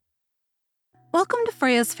Welcome to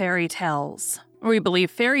Freya's Fairy Tales, where we believe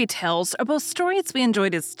fairy tales are both stories we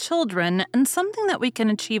enjoyed as children and something that we can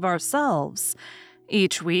achieve ourselves.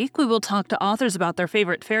 Each week, we will talk to authors about their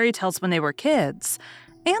favorite fairy tales when they were kids,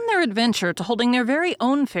 and their adventure to holding their very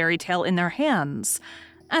own fairy tale in their hands.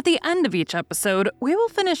 At the end of each episode, we will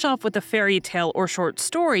finish off with a fairy tale or short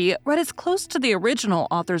story read as close to the original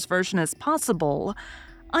author's version as possible.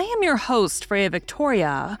 I am your host, Freya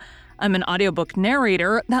Victoria. I'm an audiobook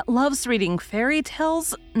narrator that loves reading fairy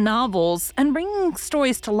tales, novels, and bringing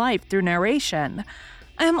stories to life through narration.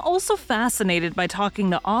 I am also fascinated by talking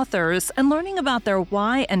to authors and learning about their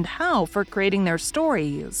why and how for creating their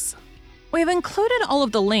stories. We have included all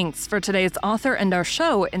of the links for today's author and our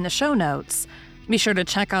show in the show notes. Be sure to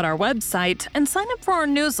check out our website and sign up for our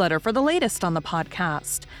newsletter for the latest on the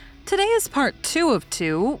podcast. Today is part 2 of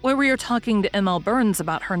 2, where we are talking to ML Burns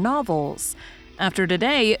about her novels. After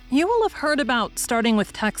today, you will have heard about starting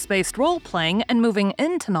with text-based role-playing and moving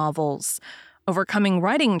into novels, overcoming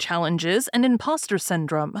writing challenges and imposter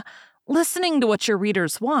syndrome, listening to what your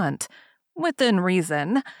readers want, within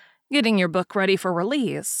reason, getting your book ready for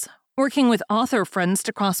release, working with author friends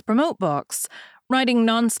to cross-promote books, writing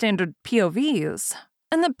non-standard POVs,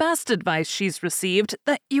 and the best advice she's received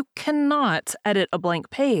that you cannot edit a blank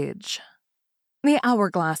page. The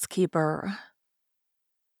Hourglass Keeper.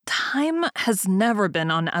 Time has never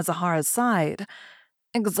been on Azahara's side.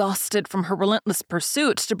 Exhausted from her relentless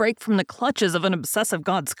pursuit to break from the clutches of an obsessive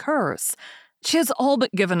god's curse, she has all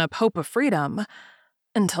but given up hope of freedom.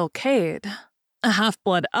 Until Cade, a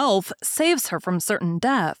half-blood elf, saves her from certain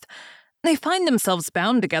death. They find themselves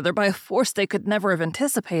bound together by a force they could never have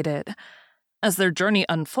anticipated. As their journey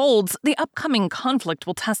unfolds, the upcoming conflict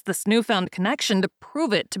will test this newfound connection to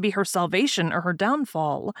prove it to be her salvation or her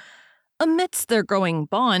downfall. Amidst their growing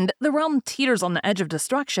bond, the realm teeters on the edge of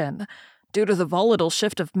destruction, due to the volatile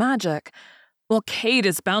shift of magic. While Cade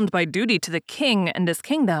is bound by duty to the king and his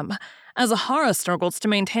kingdom, Azahara struggles to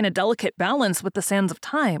maintain a delicate balance with the sands of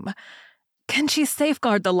time. Can she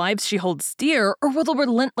safeguard the lives she holds dear, or will the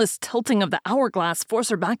relentless tilting of the hourglass force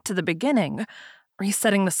her back to the beginning,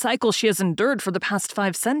 resetting the cycle she has endured for the past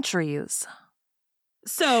 5 centuries?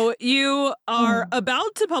 So you are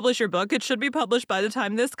about to publish your book. It should be published by the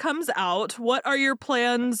time this comes out. What are your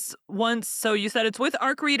plans once? So you said it's with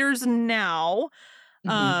ARC readers now.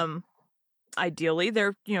 Ideally,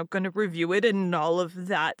 they're going to review it and all of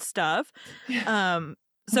that stuff.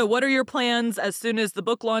 So what are your plans as soon as the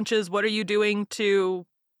book launches? What are you doing to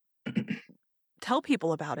tell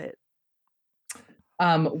people about it?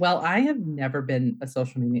 Well, I have never been a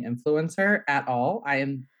social media influencer at all.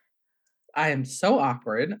 I am so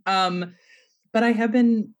awkward. But I have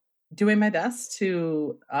been doing my best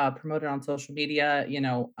to promote it on social media.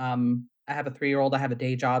 I have a 3-year-old, I have a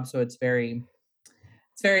day job, so it's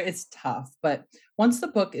tough. But once the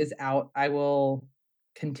book is out, I will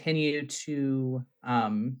continue to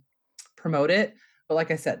promote it. But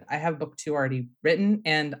like I said, I have book 2 already written,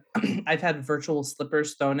 and I've had virtual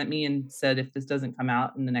slippers thrown at me and said, if this doesn't come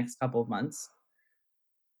out in the next couple of months,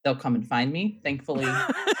 they'll come and find me. Thankfully,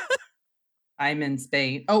 I'm in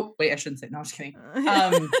Spain. Oh, wait, I shouldn't say. No, I'm just kidding.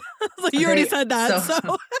 You already said that,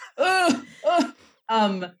 so.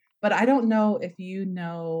 But I don't know if you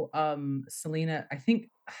know Selena, I think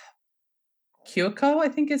Kyoko, I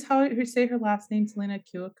think is how you say her last name, Selena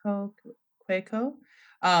Kyoko,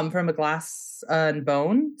 from A Glass and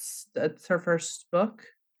Bones. That's her first book.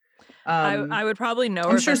 I would probably know her.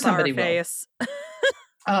 I'm sure somebody will. Face.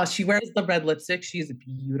 She wears the red lipstick. She's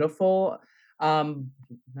beautiful. You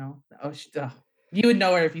would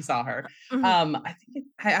know her if you saw her.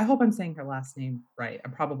 I hope I'm saying her last name right.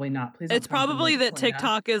 I'm probably not. Please. It's probably that Selena.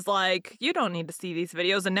 TikTok is like, you don't need to see these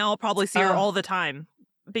videos, and now I'll probably see her all the time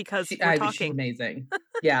because we're talking. She's amazing.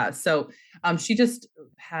 Yeah. So, she just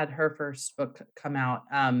had her first book come out,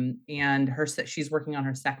 and she's working on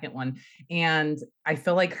her second one, and I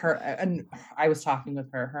feel like and I was talking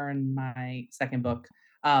with her and my second book.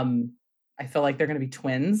 I feel like they're going to be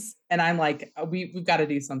twins, and I'm like, we've got to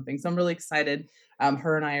do something. So I'm really excited.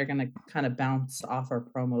 Her and I are going to kind of bounce off our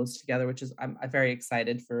promos together, which is I'm very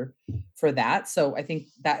excited for that. So I think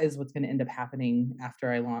that is what's going to end up happening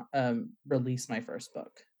after I release my first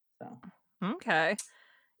book. So okay.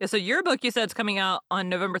 Yeah, so your book, you said, it's coming out on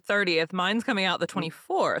November 30th. Mine's coming out the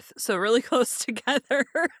 24th, so really close together.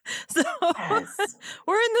 So yes.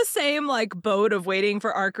 We're in the same boat of waiting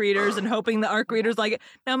for ARC readers and hoping the ARC readers like it.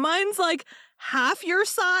 Now mine's half your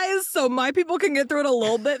size, so my people can get through it a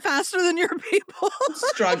little bit faster than your people.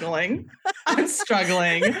 I'm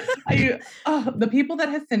struggling. The people that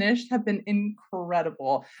have finished have been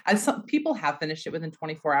incredible. Some people have finished it within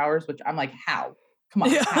 24 hours, which I'm like, how? Come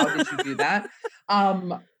on, how did you do that?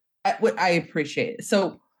 I appreciate it.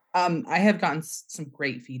 So I have gotten some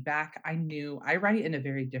great feedback. I write in a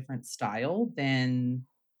very different style than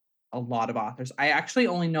a lot of authors. I actually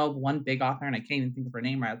only know of one big author, and I can't even think of her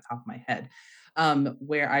name right off the top of my head,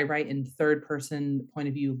 where I write in third person point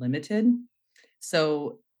of view limited.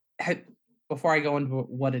 So ha- before I go into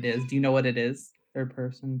what it is, do you know what it is? Third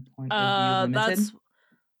person point of view limited?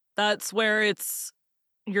 That's where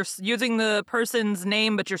you're using the person's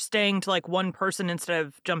name, but you're staying to like one person instead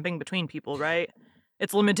of jumping between people, right?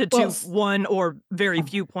 It's limited Well, to one or very oh,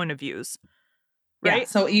 few point of views, yeah. right?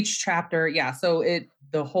 So each chapter, yeah. So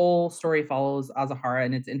the whole story follows Azahara,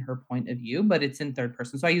 and it's in her point of view, but it's in third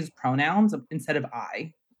person. So I use pronouns instead of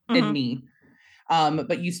I and Mm-hmm. me.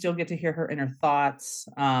 But you still get to hear her inner thoughts,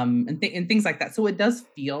 and things like that. So it does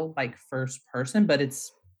feel like first person, but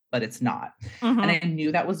it's not. And Mm-hmm. I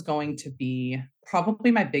knew that was going to be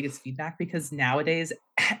probably my biggest feedback, because nowadays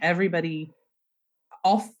everybody,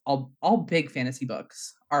 all big fantasy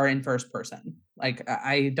books are in first person. Like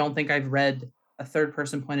I don't think I've read a third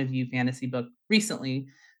person point of view fantasy book recently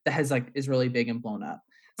that is really big and blown up.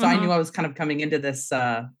 So I Mm-hmm. knew I was kind of coming into this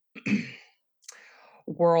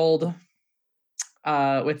world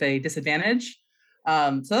with a disadvantage.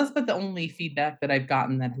 So that's but the only feedback that I've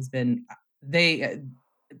gotten that has been they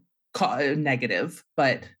negative,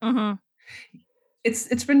 but Mm-hmm.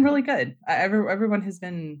 it's been really good. Everyone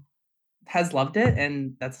has loved it,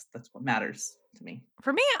 and that's what matters to me.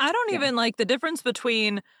 For me, I don't Yeah, even like the difference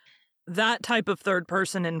between that type of third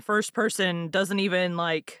person and first person doesn't even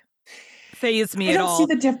like phase me I at don't see all.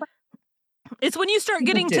 the difference. It's when you start People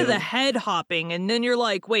getting to the do, head hopping and then you're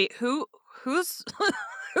like, wait, who's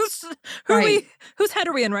who's who are we right? whose head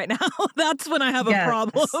are we in right now? That's when I have a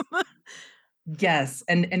problem. Yes, yes,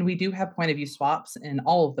 and we do have point of view swaps in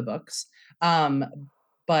all of the books. Um,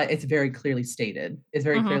 but it's very clearly stated. It's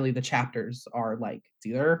very Mm-hmm. clearly the chapters are like it's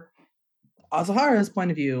either Azahara's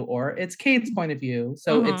point of view or it's Kate's point of view.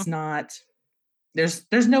 So Mm-hmm. it's not there's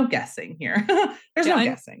no guessing here. There's Yeah, no I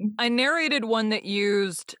guessing. I narrated one that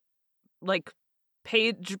used like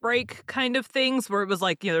page break kind of things where it was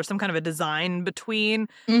like, there's some kind of a design between,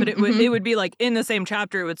 but it Mm-hmm. would be like in the same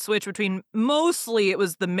chapter it would switch between, mostly it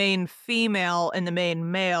was the main female and the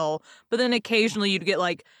main male, but then occasionally you'd get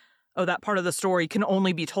like, oh, that part of the story can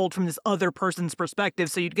only be told from this other person's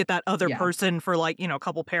perspective, so you'd get that other Yeah, person for like, a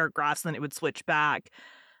couple paragraphs, and then it would switch back.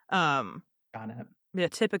 um got it. yeah,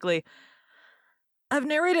 typically I've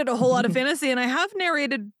narrated a whole lot of fantasy, and I have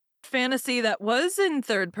narrated fantasy that was in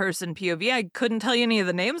third person POV. I couldn't tell you any of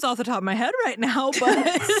the names off the top of my head right now, but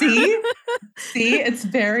See? See,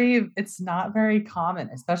 it's not very common,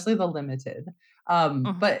 especially the limited.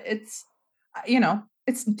 Mhm, But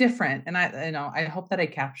it's different. And I hope that I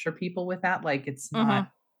capture people with that. Like mhm.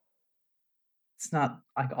 it's not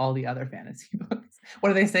like all the other fantasy books. What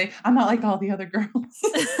do they say? I'm not like all the other girls.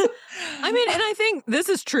 I mean, and I think this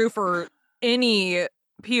is true for any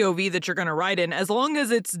POV that you're going to write in, as long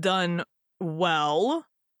as it's done well.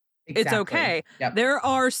 It's Exactly. okay. Yep. There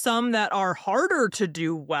are some that are harder to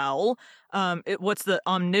do well. What's the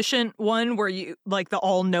omniscient one where you like the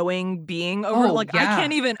all-knowing being over? Oh, Like, I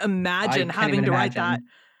can't yeah. even I imagine can't even having to write that. imagine.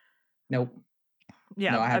 Nope.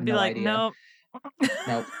 Yeah, No, I have I'd be no like, idea. no.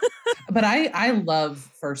 Nope. But I love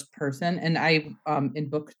first person, and I in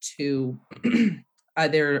book 2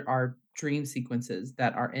 there are dream sequences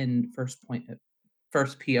that are in first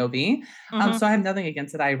POV. Hmm. So I have nothing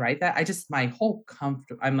against it. I write that. I just my whole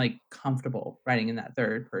I'm like comfortable writing in that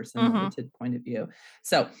third person Hmm. limited point of view.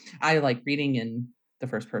 So I like reading in the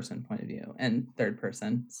first person point of view and third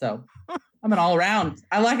person. So I'm an all around.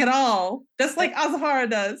 I like it all. Just like Azahara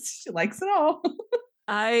does. She likes it all.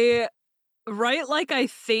 I write like I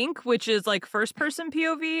think, which is like first person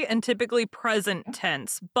POV and typically present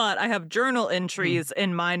tense, but I have journal Mm. entries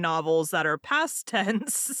in my novels that are past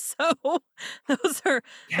tense. So those are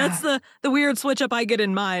that's Yeah. the weird switch up I get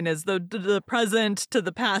in mine is the present to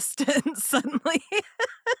the past tense suddenly.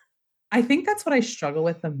 I think that's what I struggle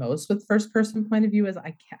with the most with first person point of view is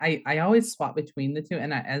I always swap between the two,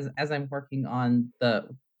 and as I'm working on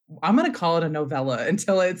I'm gonna call it a novella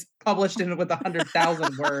until it's published in with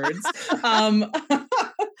 100,000 words. Um,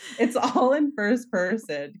 it's all in first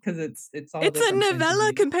person because it's all It's a different points of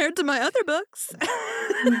novella view. compared to my other books.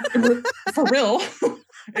 For real,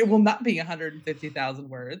 it will not be 150,000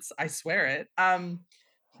 words. I swear it.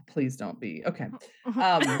 Please don't be okay.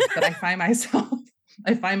 But I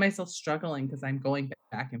find myself struggling because I'm going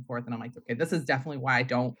back and forth, and I'm like, okay, this is definitely why I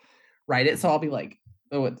don't write it. So I'll be like,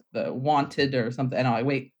 oh, it's the wanted or something, and I'm like,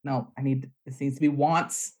 wait, no, this needs to be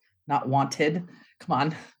wants, not wanted. Come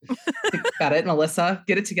on, think about it, Melissa,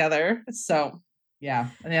 get it together. So Yeah.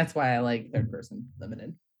 And that's why I like third person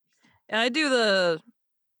limited. I do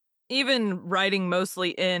even writing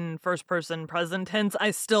mostly in first person present tense,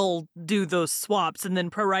 I still do those swaps, and then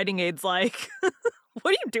pro writing aid's like, what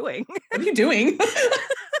are you doing? What are you doing?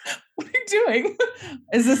 What are you doing?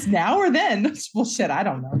 Is this now or then? Well, shit, I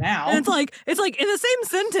don't know now. And it's like in the same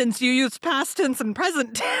sentence you use past tense and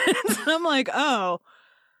present tense. And I'm like, oh,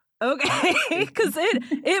 okay, because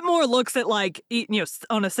it more looks at like, you know,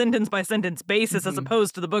 on a sentence by sentence basis as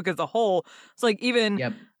opposed to the book as a whole. It's like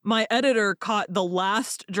even my editor caught the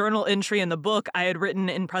last journal entry in the book I had written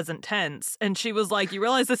in present tense, and she was like, "You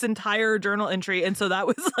realize this entire journal entry?" And so that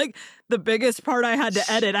was like the biggest part I had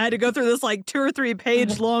to edit. I had to go through this like 2 or 3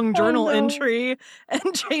 page long journal entry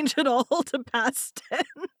and change it all to past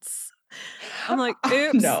tense. I'm like,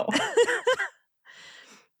 oops. No.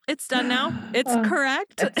 It's done now. It's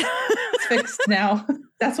correct. It's fixed now.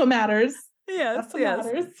 That's what matters. Yes, That's what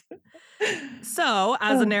matters. So,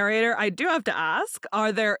 as a narrator, I do have to ask,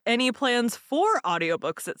 are there any plans for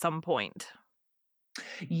audiobooks at some point?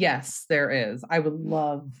 Yes, there is. I would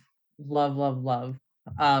love.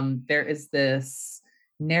 There is this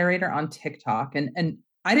narrator on TikTok, and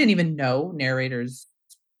I didn't even know narrators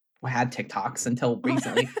had TikToks until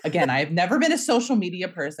recently. Again, I've never been a social media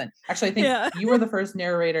person. Actually, I think you were the first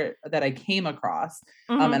narrator that I came across,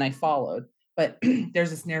 and I followed. But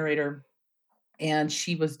there's this narrator, and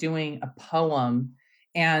she was doing a poem,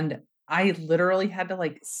 and I literally had to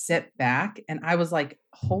like sit back, and I was like,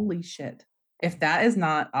 holy shit. If that is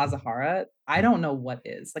not Azahara, I don't know what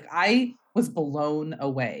is. Like, I was blown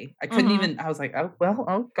away. I couldn't even, I was like, oh, well,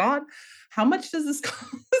 oh God, how much does this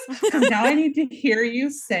cost? Because now I need to hear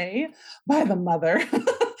you say by the mother.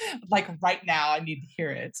 Like right now, I need to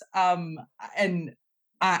hear it.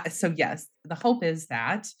 So yes, the hope is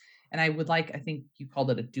that, and I would like, I think you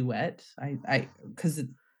called it a duet. Because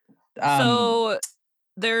so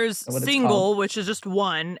there's single, called? which is just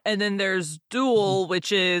one, and then there's dual,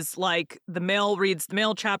 which is like the male reads the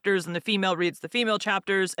male chapters and the female reads the female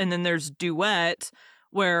chapters, and then there's duet,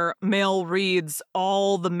 where male reads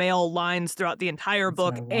all the male lines throughout the entire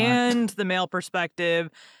book and the male perspective,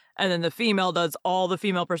 and then the female does all the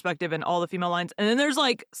female perspective and all the female lines. And then there's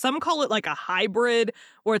like, some call it like a hybrid,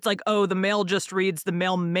 where it's like, oh, the male just reads the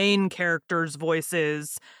male main characters'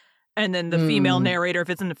 voices, and then the female narrator, if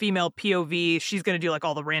it's in the female POV, she's going to do like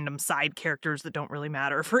all the random side characters that don't really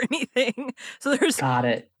matter for anything. So there's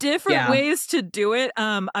different ways to do it.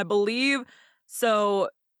 I believe so.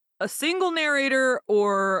 A single narrator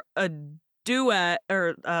or a duet,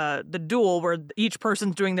 or the dual, where each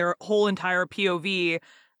person's doing their whole entire POV,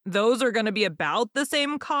 those are going to be about the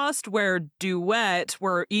same cost. Where duet,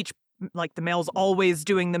 where each, like the male's always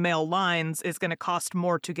doing the male lines, is going to cost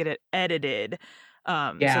more to get it edited.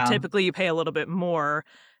 So typically you pay a little bit more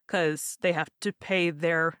because they have to pay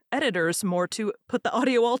their editors more to put the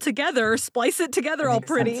audio all together, splice it together all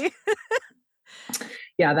pretty.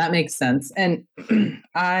 Yeah, that makes sense. And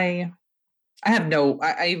I've listened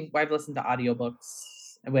to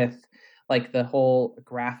audiobooks with like the whole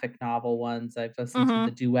graphic novel ones. I've listened to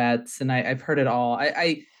the duets, and I've heard it all.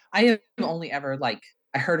 I have only ever like,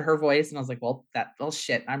 I heard her voice and I was like, well,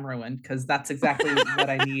 shit, I'm ruined, because that's exactly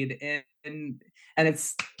what I need. And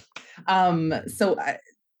it's so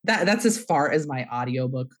that's as far as my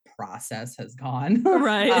audiobook process has gone.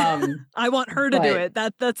 Right. I want her to do it.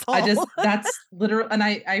 That's all. That's literal. And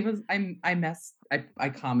I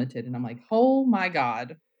commented, and I'm like, oh my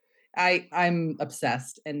God, I'm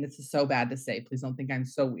obsessed, and this is so bad to say. Please don't think I'm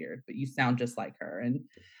so weird, but you sound just like her. And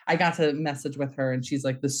I got to message with her, and she's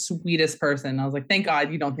like the sweetest person. I was like, thank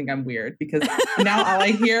God you don't think I'm weird, because now all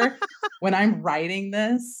I hear when I'm writing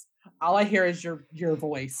this, all I hear is your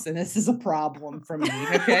voice, and this is a problem for me.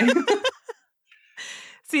 Okay.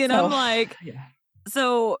 See, and I'm like,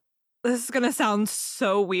 so this is going to sound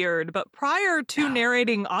so weird, but prior to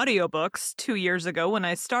narrating audiobooks 2 years ago when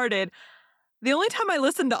I started, the only time I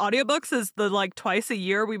listened to audiobooks is the like twice a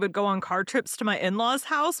year we would go on car trips to my in-laws'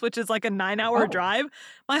 house, which is like a 9-hour drive.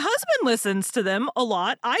 My husband listens to them a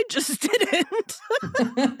lot. I just didn't.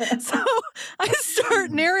 So I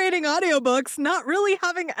start narrating audiobooks, not really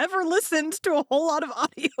having ever listened to a whole lot of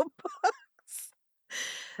audiobooks.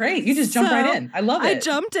 Great. You just jumped right in. I love it. I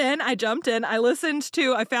jumped in. I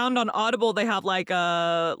found on Audible, they have like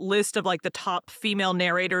a list of like the top female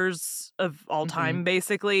narrators of all time,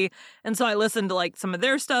 basically. And so I listened to like some of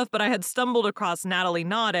their stuff, but I had stumbled across Natalie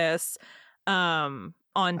Naudis on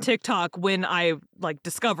TikTok when I like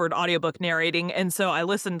discovered audiobook narrating. And so I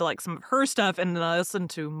listened to like some of her stuff, and then I listened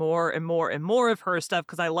to more and more and more of her stuff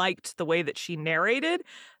because I liked the way that she narrated.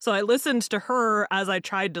 So I listened to her as I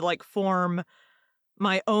tried to like form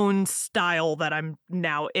my own style that I'm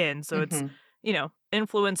now in. So it's,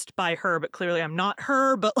 influenced by her, but clearly I'm not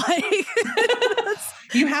her, but like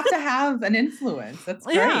you have to have an influence. That's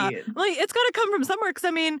great. Yeah, like it's got to come from somewhere. Because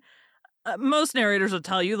I mean, most narrators will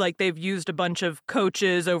tell you like they've used a bunch of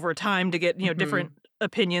coaches over time to get different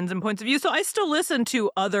opinions and points of view. So I still listen to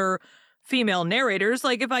other female narrators.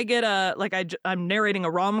 Like if I get I'm narrating a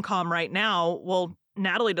rom-com right now. Well,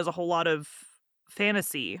 Natalie does a whole lot of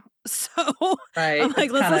fantasy. So Right. I'm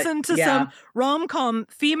like, let's listen to some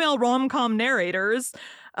female rom-com narrators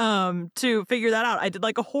to figure that out. I did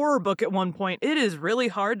like a horror book at one point. It is really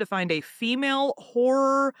hard to find a female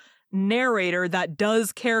horror narrator that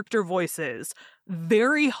does character voices.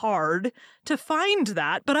 Very hard to find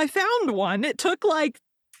that, but I found one. It took like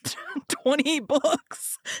 20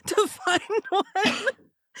 books to find one.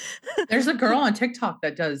 There's a girl on TikTok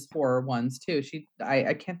that does horror ones too.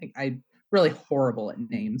 I can't think. I'm really horrible at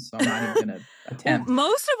names, so I'm not even gonna attempt. Well,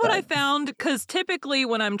 most of what I found, because typically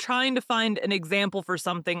when I'm trying to find an example for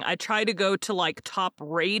something, I try to go to like top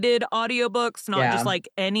rated audiobooks, not just like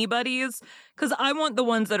anybody's, because I want the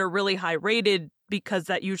ones that are really high rated, because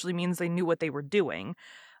that usually means they knew what they were doing.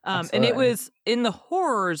 And it was in the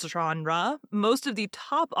horror genre. Most of the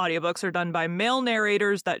top audiobooks are done by male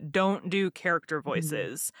narrators that don't do character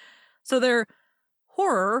voices. So they're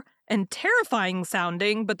horror and terrifying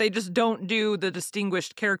sounding, but they just don't do the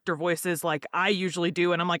distinguished character voices like I usually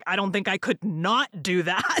do. And I'm like, I don't think I could not do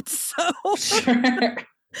that. So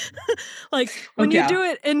like when you do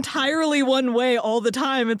it entirely one way all the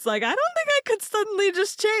time, it's like, I don't think I could suddenly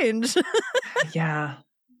just change. Yeah.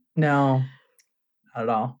 No, not at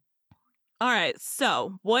all. All right.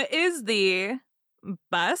 So what is the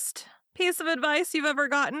best piece of advice you've ever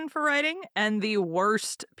gotten for writing and the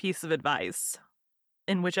worst piece of advice?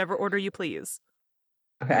 In whichever order you please.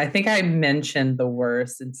 Okay, I think I mentioned the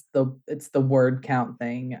worst. It's the word count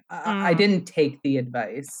thing. I didn't take the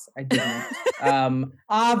advice. I didn't.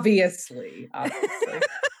 Obviously. I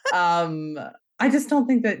just don't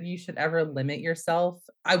think that you should ever limit yourself.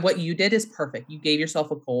 What you did is perfect. You gave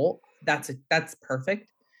yourself a goal. That's perfect.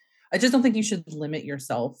 I just don't think you should limit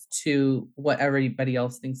yourself to what everybody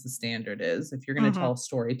else thinks the standard is. If you're going to tell a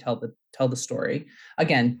story, tell the story.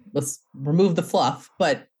 Again, let's remove the fluff,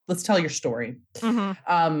 but let's tell your story. And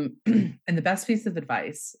the best piece of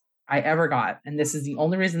advice I ever got, and this is the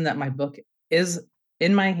only reason that my book is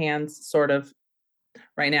in my hands sort of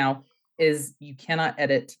right now, is you cannot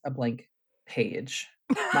edit a blank page.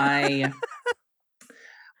 My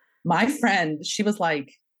friend, she was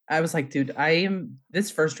like, I was like, dude,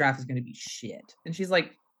 this first draft is going to be shit. And she's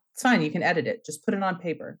like, it's fine. You can edit it. Just put it on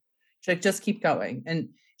paper. She's like, just keep going. And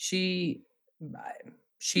she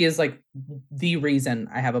is like the reason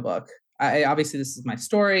I have a book. Obviously this is my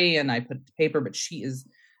story and I put it to paper, but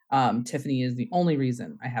Tiffany is the only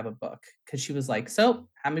reason I have a book. Cause she was like, so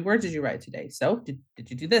how many words did you write today? So did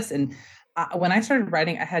you do this? And when I started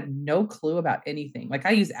writing, I had no clue about anything. Like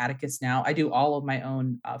I use Atticus now. I do all of my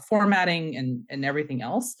own formatting and everything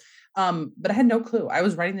else. But I had no clue. I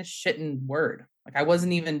was writing this shit in Word. Like I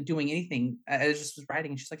wasn't even doing anything. I just was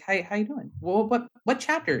writing. And she's like, "Hey, how you doing? Well, what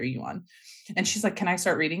chapter are you on?" And she's like, "Can I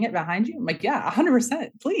start reading it behind you?" I'm like, "Yeah,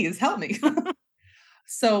 100%. Please help me."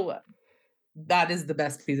 So that is the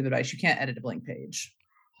best piece of advice. You can't edit a blank page.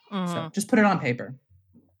 So just put it on paper.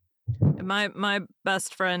 My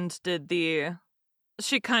best friend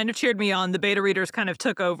she kind of cheered me on. The beta readers kind of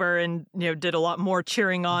took over and did a lot more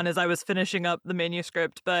cheering on as I was finishing up the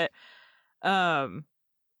manuscript. But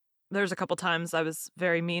there's a couple times I was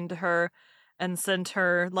very mean to her and sent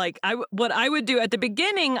her what I would do at the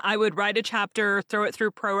beginning. I would write a chapter, throw it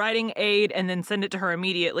through Pro Writing Aid, and then send it to her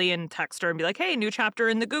immediately and text her and be like, "Hey, new chapter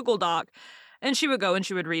in the Google Doc," and she would go and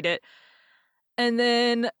she would read it. And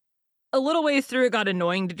then a little way through, it got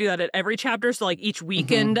annoying to do that at every chapter. So like each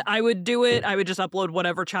weekend I would do it. I would just upload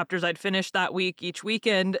whatever chapters I'd finished that week each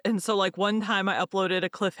weekend. And so like one time I uploaded a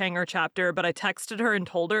cliffhanger chapter, but I texted her and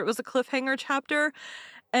told her it was a cliffhanger chapter.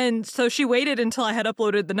 And so she waited until I had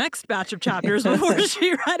uploaded the next batch of chapters before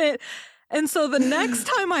she read it. And so the next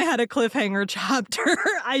time I had a cliffhanger chapter,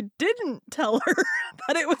 I didn't tell her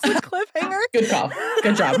that it was a cliffhanger. Good call.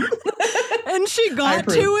 Good job. And she got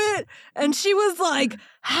to it, and she was like,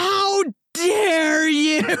 "How dare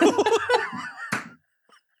you?" And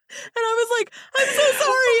I was like, "I'm so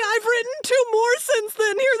sorry. I've written 2 more since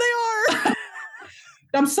then. Here they are."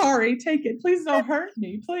 I'm sorry. Take it. Please don't hurt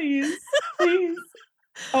me. Please. Please.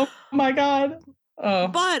 Oh my God. Oh.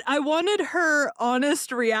 But I wanted her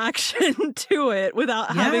honest reaction to it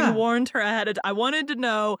without having warned her ahead of time. I wanted to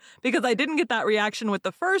know, because I didn't get that reaction with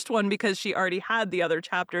the first one because she already had the other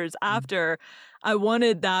chapters after. I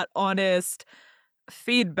wanted that honest,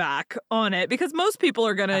 feedback on it, because most people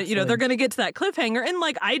are gonna, they're gonna get to that cliffhanger, and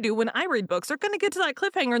like I do when I read books, they're gonna get to that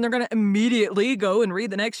cliffhanger and they're gonna immediately go and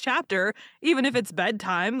read the next chapter, even if it's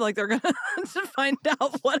bedtime. Like they're gonna find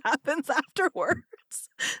out what happens afterwards.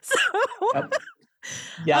 So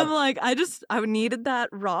Yep. I'm like, I needed that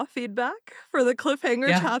raw feedback for the cliffhanger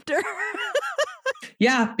chapter.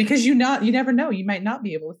 Yeah, because you never know. You might not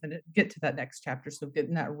be able to get to that next chapter. So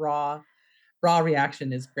getting that raw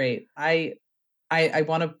reaction is great. I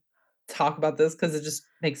want to talk about this because it just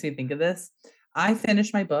makes me think of this. I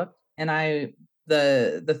finished my book, and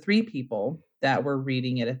the three people that were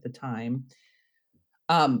reading it at the time,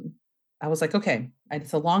 I was like, okay,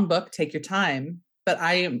 it's a long book, take your time. But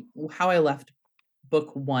how I left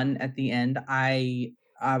book one at the end, I'm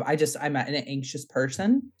an anxious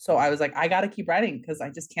person. So I was like, I got to keep writing because I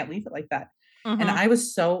just can't leave it like that. And I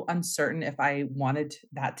was so uncertain if I wanted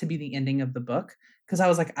that to be the ending of the book, because I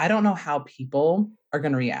was like, I don't know how people are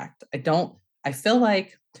going to react. I feel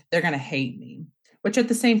like they're going to hate me, which at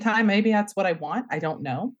the same time, maybe that's what I want. I don't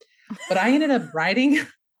know. But I ended up writing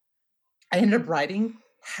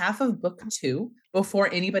half of book two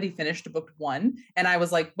before anybody finished book one. And I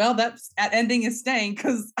was like, well, that ending is staying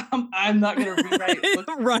because I'm not going to rewrite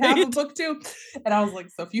half of book two. And I was like,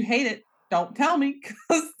 so if you hate it, don't tell me,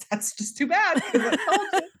 because that's just too bad. Because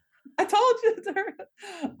I told you.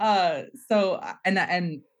 So,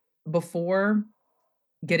 and before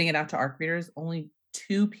getting it out to ARC readers, only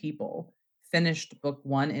 2 people finished book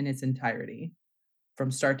one in its entirety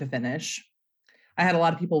from start to finish. I had a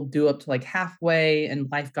lot of people do up to like halfway, and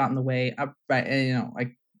life got in the way.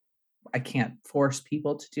 I can't force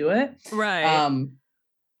people to do it. Right.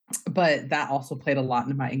 But that also played a lot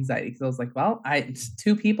into my anxiety, because I was like, well,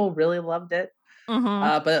 2 people really loved it.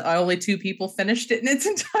 But only 2 people finished it in its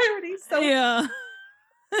entirety. So yeah.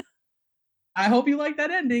 I hope you like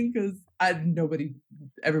that ending, because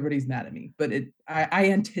everybody's mad at me. But I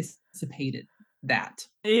anticipated that.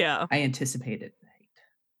 Yeah. I anticipated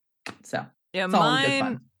hate. So yeah, it's all in good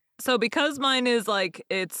fun. So because mine is like,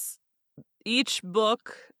 each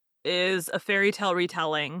book is a fairy tale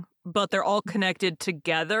retelling, but they're all connected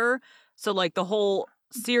together. So like the whole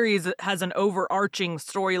series has an overarching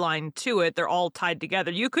storyline to it. They're all tied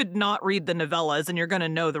together. You could not read the novellas and you're going to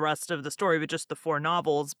know the rest of the story with just the 4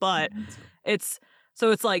 novels, but it's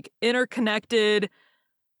like interconnected.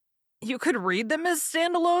 You could read them as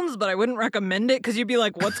standalones, but I wouldn't recommend it, because you'd be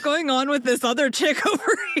like, what's going on with this other chick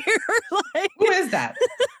over here? Like, who is that?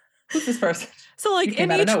 Who's this person? So like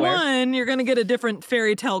in each one, you're going to get a different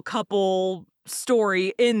fairy tale couple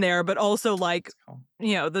story in there, but also like,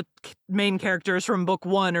 the main characters from book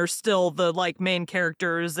one are still the like main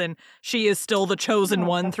characters, and she is still the chosen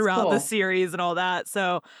one throughout the series and all that.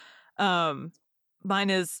 So mine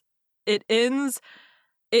is,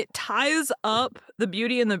 it ties up the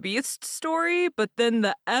Beauty and the Beast story, but then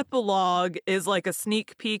the epilogue is like a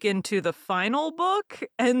sneak peek into the final book.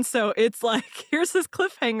 And so it's like, here's this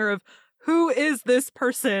cliffhanger of, who is this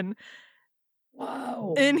person?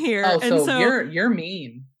 Whoa. In here. Oh, and so you're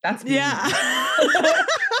mean. That's mean. Yeah.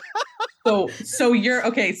 So you're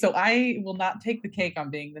okay. So I will not take the cake on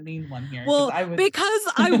being the mean one here. Well, because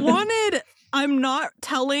I'm not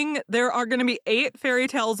telling, there are going to be 8 fairy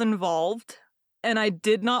tales involved. And I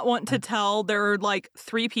did not want to tell there are like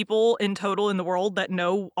 3 people in total in the world that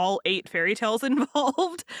know all 8 fairy tales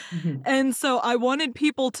involved. And so I wanted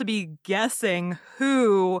people to be guessing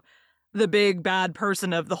who the big bad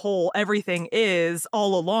person of the whole everything is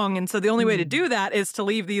all along. And so the only way to do that is to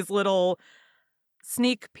leave these little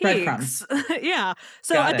sneak peeks. Yeah.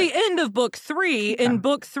 So at the end of book 3, in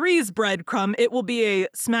book 3's breadcrumb, it will be a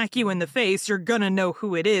smack you in the face, you're gonna know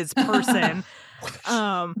who it is person.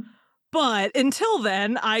 But until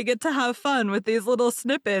then, I get to have fun with these little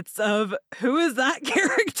snippets of who is that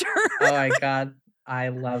character. Oh my God. I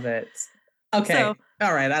love it. Okay. So,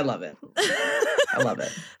 all right. I love it. I love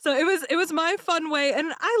it. So it was my fun way.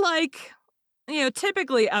 And I like,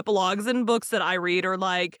 typically epilogues in books that I read are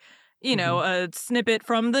like, a snippet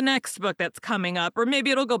from the next book that's coming up, or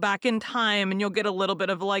maybe it'll go back in time and you'll get a little bit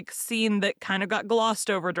of like scene that kind of got glossed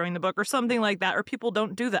over during the book or something like that, or people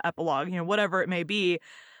don't do the epilogue, whatever it may be.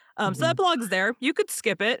 So the epilogue's there. You could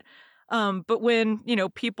skip it. But when,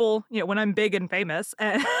 people, when I'm big and famous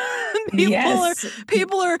and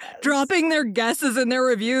people are dropping their guesses in their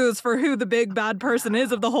reviews for who the big bad person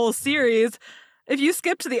is of the whole series, if you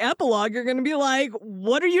skip to the epilogue, you're going to be like,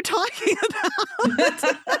 what are you talking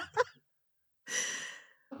about?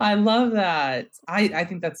 I love that. I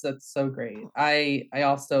think that's so great. I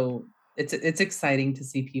also, it's exciting to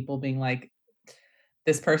see people being like,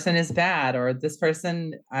 this person is bad, or this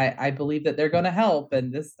person, I believe that they're going to help.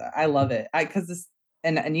 And this, I love it. Cause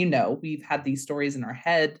and we've had these stories in our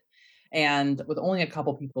head and with only a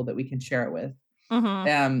couple people that we can share it with.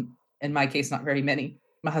 Mm-hmm. In my case, not very many.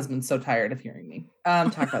 My husband's so tired of hearing me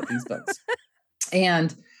talk about these books.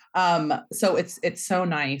 And so it's so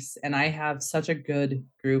nice. And I have such a good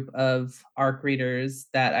group of ARC readers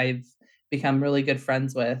that I've become really good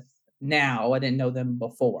friends with now. I didn't know them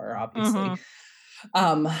before, Mm-hmm. obviously.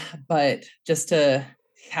 Um, but just to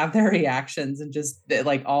have their reactions and just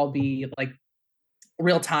like all be like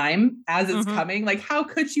real time as it's Mm-hmm. coming. Like, how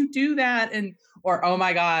could you do that? And or oh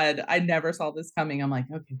my God, I never saw this coming. I'm like,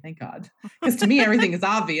 okay, thank God. Because to me, everything is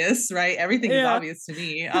obvious, right? Everything is Yeah. obvious to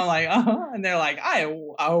me. I'm like, and they're like, I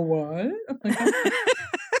what? I'm like,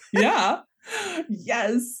 yeah.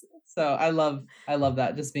 Yes. So I love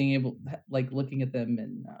that. Just being able like looking at them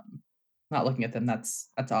and not looking at them, that's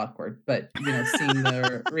awkward. But seeing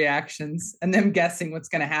their reactions and them guessing what's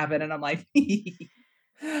gonna happen. And I'm like,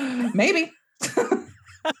 maybe.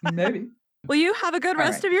 Maybe. Well, you have a good All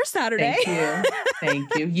rest right. of your Saturday. Thank you.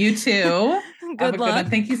 Thank you. You too. Have Good a good luck. one.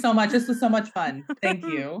 Thank you so much. This was so much fun. Thank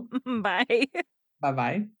you. Bye.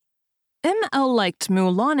 Bye-bye. ML liked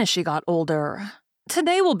Mulan as she got older.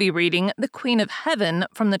 Today we'll be reading The Queen of Heaven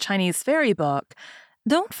from the Chinese fairy book.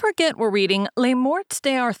 Don't forget we're reading Les Morts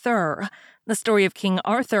d'Arthur, the story of King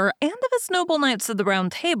Arthur and of his noble knights of the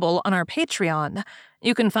Round Table on our Patreon.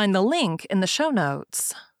 You can find the link in the show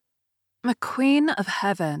notes. The Queen of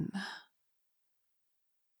Heaven.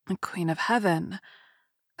 The Queen of Heaven,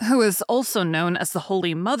 who is also known as the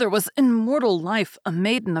Holy Mother, was in mortal life a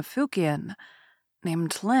maiden of Fujian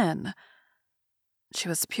named Lin. She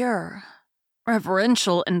was pure,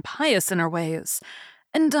 reverential, and pious in her ways,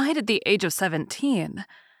 and died at the age of 17.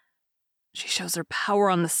 She shows her power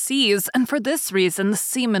on the seas, and for this reason the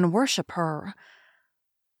seamen worship her.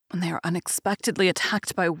 When they are unexpectedly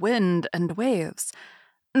attacked by wind and waves,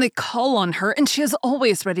 they call on her, and she is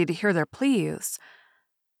always ready to hear their pleas.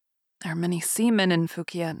 There are many seamen in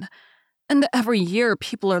Fujian, and every year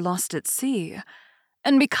people are lost at sea.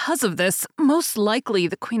 And because of this, most likely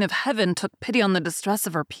the Queen of Heaven took pity on the distress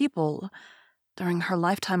of her people during her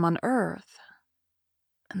lifetime on Earth.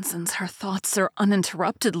 And since her thoughts are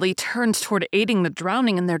uninterruptedly turned toward aiding the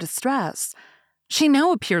drowning in their distress, she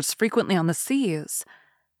now appears frequently on the seas.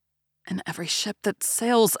 In every ship that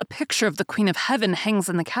sails, a picture of the Queen of Heaven hangs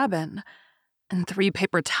in the cabin, and 3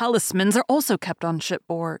 paper talismans are also kept on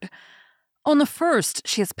shipboard. On the first,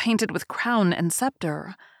 she is painted with crown and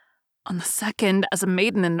scepter. On the second, as a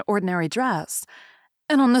maiden in ordinary dress.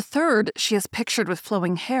 And on the third, she is pictured with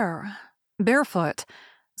flowing hair, barefoot,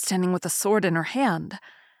 standing with a sword in her hand.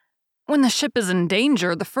 When the ship is in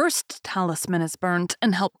danger, the first talisman is burnt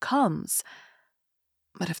and help comes.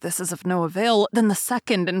 But if this is of no avail, then the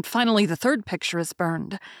second and finally the third picture is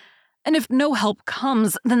burned. And if no help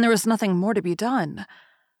comes, then there is nothing more to be done.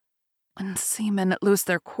 When seamen lose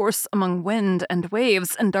their course among wind and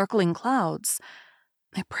waves and darkling clouds,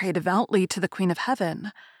 they pray devoutly to the Queen of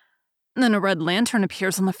Heaven. Then a red lantern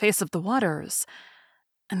appears on the face of the waters,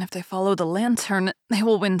 and if they follow the lantern, they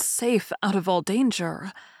will win safe out of all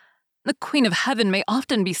danger. The Queen of Heaven may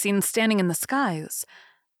often be seen standing in the skies,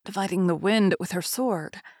 dividing the wind with her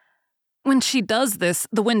sword. When she does this,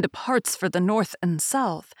 the wind departs for the north and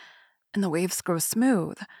south, and the waves grow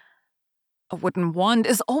smooth. A wooden wand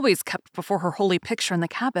is always kept before her holy picture in the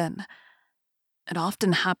cabin. It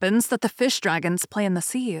often happens that the fish dragons play in the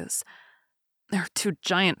seas. There are 2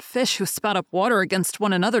 giant fish who spout up water against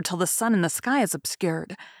one another till the sun in the sky is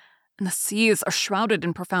obscured, and the seas are shrouded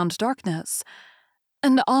in profound darkness.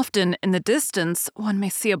 And often, in the distance, one may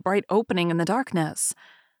see a bright opening in the darkness.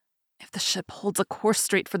 If the ship holds a course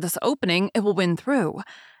straight for this opening, it will win through,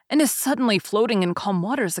 and is suddenly floating in calm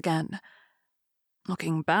waters again.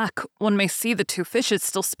 Looking back, one may see the 2 fishes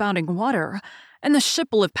still spouting water, and the ship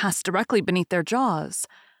will have passed directly beneath their jaws.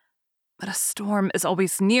 But a storm is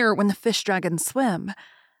always near when the fish dragons swim.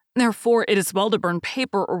 Therefore, it is well to burn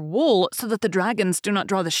paper or wool so that the dragons do not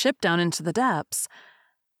draw the ship down into the depths.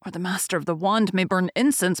 Or the master of the wand may burn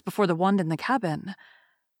incense before the wand in the cabin.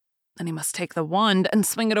 Then he must take the wand and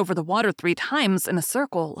swing it over the water 3 times in a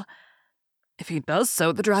circle. If he does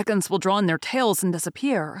so, the dragons will draw in their tails and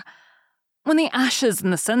disappear. When the ashes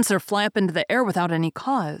and the censer fly up into the air without any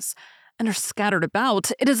cause, and are scattered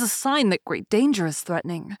about, it is a sign that great danger is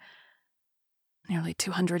threatening. Nearly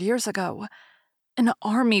 200 years ago, an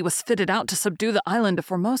army was fitted out to subdue the island of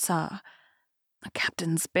Formosa. The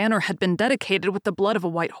captain's banner had been dedicated with the blood of a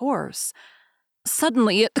white horse.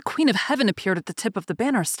 Suddenly, the Queen of Heaven appeared at the tip of the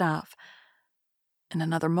banner staff. In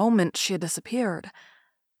another moment, she had disappeared.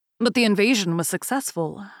 But the invasion was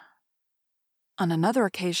successful. On another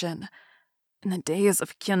occasion, In the days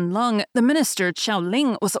of Qianlong, the minister Qiao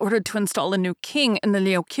Ling was ordered to install a new king in the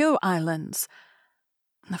Liuqiu Islands.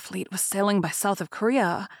 When the fleet was sailing by south of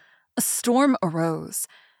Korea, a storm arose,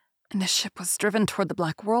 and the ship was driven toward the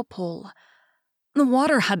black whirlpool. The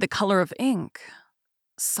water had the color of ink.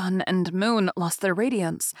 Sun and moon lost their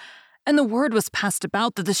radiance, and the word was passed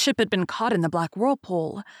about that the ship had been caught in the black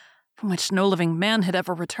whirlpool, from which no living man had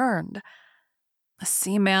ever returned. The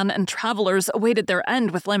seaman and travelers awaited their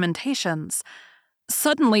end with lamentations.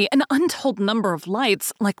 Suddenly, an untold number of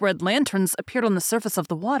lights, like red lanterns, appeared on the surface of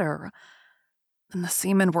the water. Then the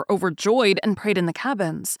seamen were overjoyed and prayed in the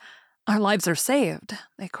cabins. "Our lives are saved,"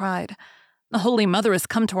 they cried. "The Holy Mother has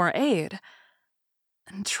come to our aid."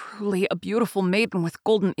 And truly, a beautiful maiden with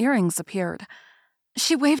golden earrings appeared.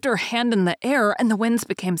 She waved her hand in the air, and the winds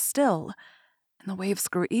became still, and the waves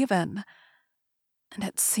grew even. And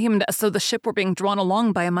it seemed as though the ship were being drawn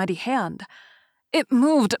along by a mighty hand. It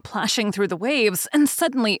moved, plashing through the waves, and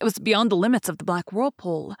suddenly it was beyond the limits of the black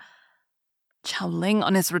whirlpool. Qiao Ling,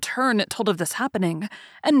 on his return, told of this happening,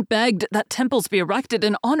 and begged that temples be erected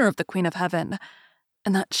in honor of the Queen of Heaven,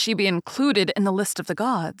 and that she be included in the list of the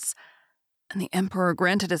gods. And the emperor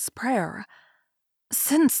granted his prayer.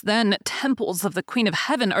 Since then, temples of the Queen of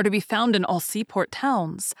Heaven are to be found in all seaport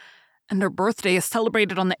towns, and her birthday is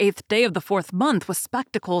celebrated on the 8th day of the 4th month with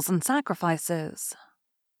spectacles and sacrifices.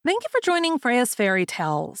 Thank you for joining Freya's Fairy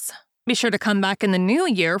Tales. Be sure to come back in the new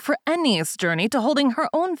year for Enni's journey to holding her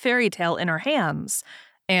own fairy tale in her hands,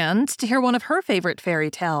 and to hear one of her favorite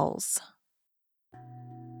fairy tales.